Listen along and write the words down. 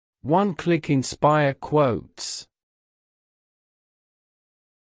OneClickInspireQuotes.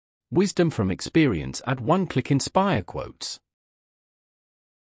 Wisdom from experience at OneClickInspireQuotes.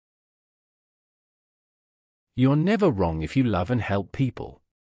 You're never wrong if you love and help people.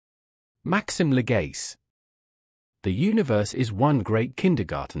 Maxim Legace. The universe is one great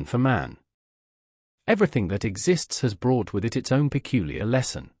kindergarten for man. Everything that exists has brought with it its own peculiar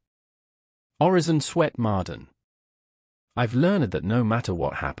lesson. Horizon Sweat Marden. I've learned that no matter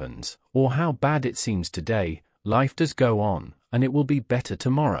what happens, or how bad it seems today, life does go on, and it will be better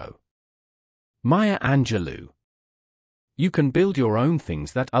tomorrow. Maya Angelou. You can build your own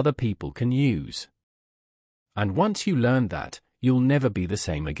things that other people can use. And once you learn that, you'll never be the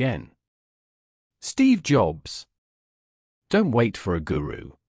same again. Steve Jobs. Don't wait for a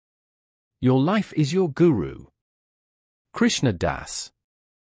guru. Your life is your guru. Krishna Das.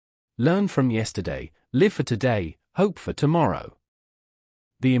 Learn from yesterday, live for today, hope for tomorrow.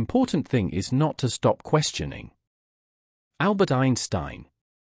 The important thing is not to stop questioning. Albert Einstein.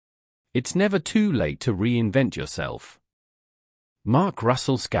 It's never too late to reinvent yourself. Mark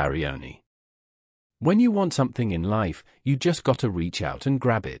Russell Scarione. When you want something in life, you just got to reach out and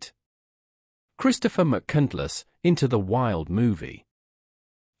grab it. Christopher McCandless, Into the Wild movie.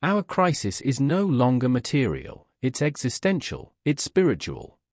 Our crisis is no longer material, it's existential, it's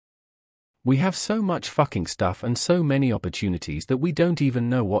spiritual. We have so much fucking stuff and so many opportunities that we don't even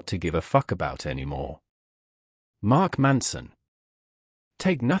know what to give a fuck about anymore. Mark Manson.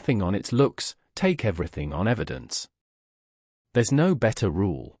 Take nothing on its looks, take everything on evidence. There's no better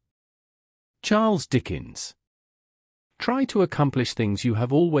rule. Charles Dickens. Try to accomplish things you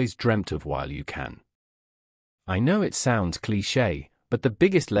have always dreamt of while you can. I know it sounds cliché, but the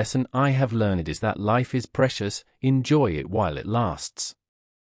biggest lesson I have learned is that life is precious, enjoy it while it lasts.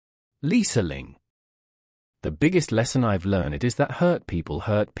 Lisa Ling. The biggest lesson I've learned is that hurt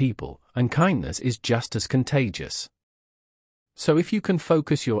people, and kindness is just as contagious. So if you can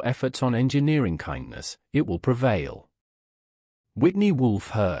focus your efforts on engineering kindness, it will prevail. Whitney Wolfe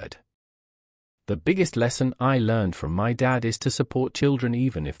Herd. The biggest lesson I learned from my dad is to support children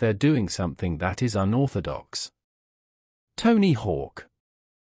even if they're doing something that is unorthodox. Tony Hawk.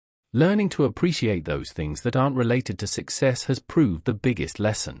 Learning to appreciate those things that aren't related to success has proved the biggest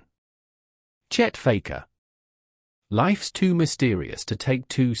lesson. Chet Faker. Life's too mysterious to take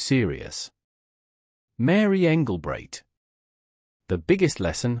too serious. Mary Engelbreit. The biggest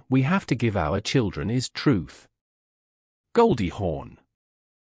lesson we have to give our children is truth. Goldie Hawn.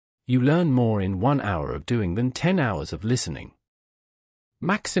 You learn more in 1 hour of doing than 10 hours of listening.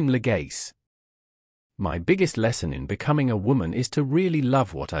 Maxim Legace. My biggest lesson in becoming a woman is to really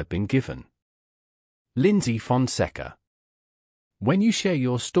love what I've been given. Lindsay Fonseca. When you share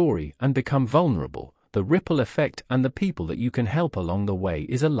your story and become vulnerable, the ripple effect and the people that you can help along the way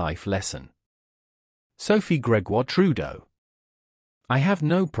is a life lesson. Sophie Gregoire Trudeau. I have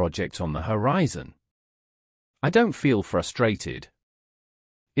no projects on the horizon. I don't feel frustrated.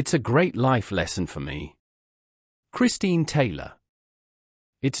 It's a great life lesson for me. Christine Taylor.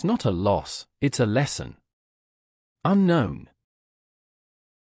 It's not a loss, it's a lesson. Unknown.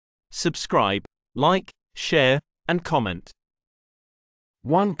 Subscribe, like, share, and comment.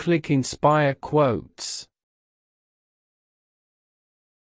 OneClickInspireQuotes.